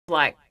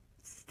like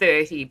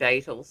 30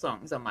 Beatles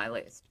songs on my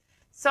list.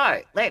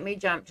 So let me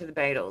jump to the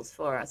Beatles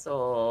for us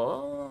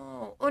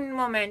all. Un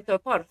momento,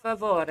 por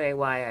favore,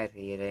 while I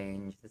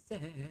rearrange the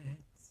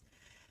sets.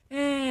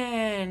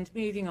 And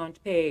moving on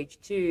to page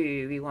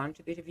 2, we want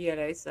a bit of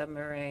Yellow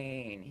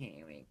Submarine.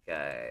 Here we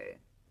go.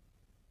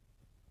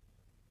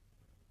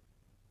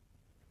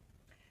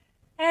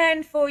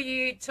 And for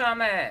you,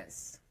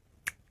 Thomas.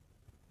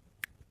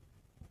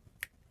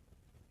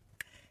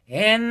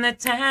 In the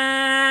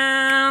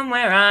town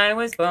where I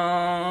was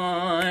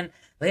born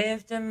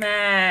lived a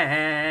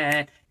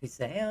man who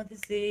sailed the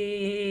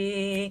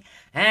sea,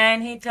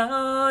 and he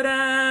told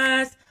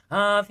us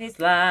of his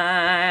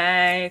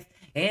life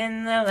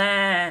in the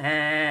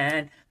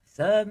land of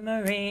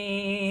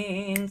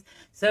submarines.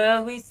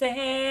 So we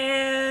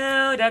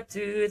sailed up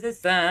to the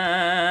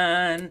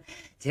sun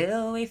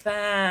till we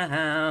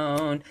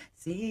found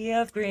sea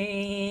of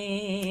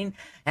green,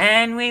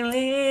 and we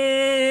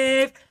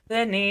lived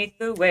beneath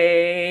the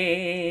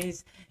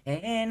waves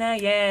in a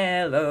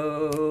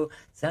yellow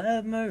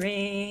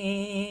submarine.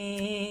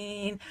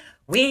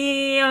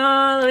 We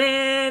all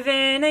live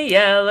in a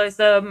yellow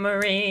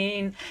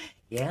submarine,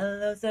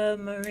 yellow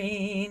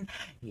submarine,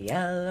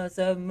 yellow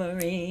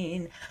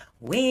submarine.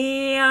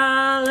 We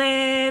all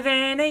live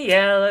in a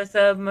yellow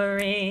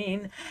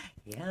submarine,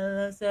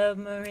 yellow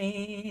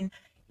submarine,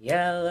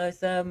 yellow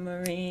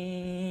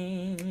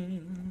submarine.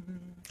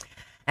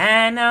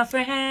 And our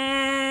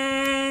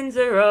friends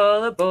are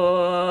all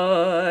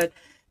aboard.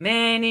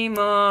 Many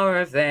more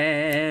of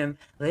them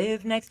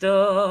live next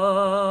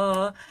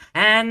door.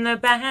 And the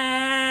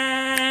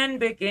band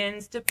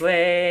begins to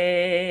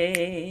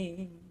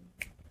play.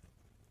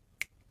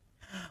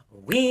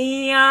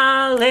 We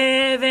all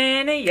live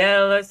in a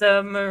yellow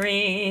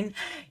submarine,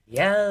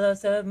 yellow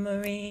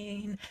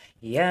submarine,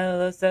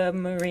 yellow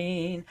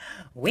submarine.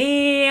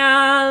 We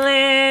all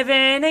live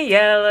in a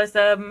yellow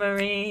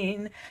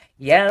submarine,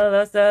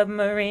 yellow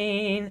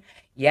submarine,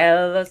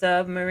 yellow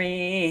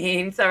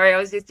submarine. Sorry, I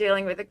was just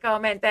dealing with a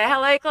comment there.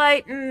 Hello,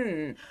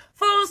 Clayton.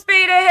 Full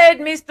speed ahead,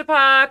 Mr.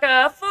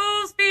 Parker.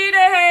 Full speed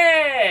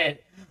ahead.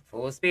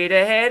 Full speed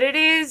ahead it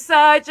is,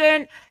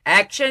 Sergeant.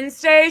 Action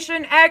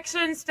station,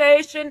 action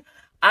station.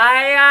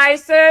 Aye, aye,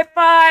 sir,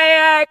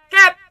 fire.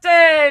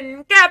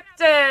 Captain,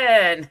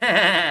 captain.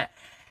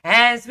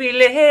 As we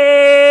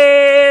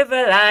live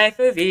a life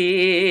of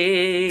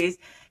ease,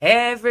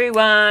 every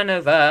one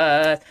of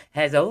us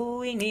has all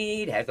we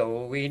need, has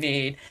all we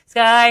need.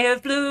 Sky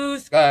of blue,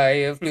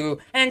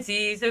 and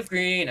seas of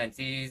green,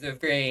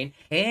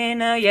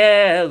 in a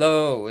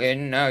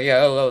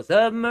yellow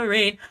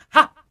submarine.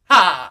 Ha,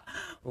 ha!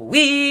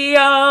 We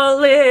all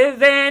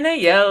live in a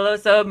yellow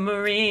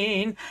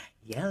submarine,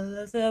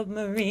 yellow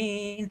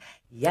submarine,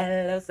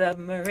 yellow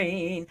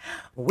submarine.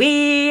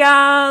 We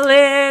all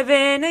live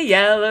in a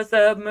yellow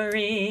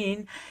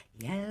submarine,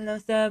 yellow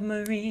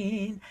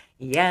submarine,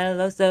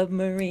 yellow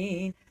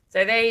submarine.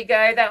 So there you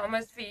go. That one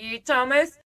was for you, Thomas.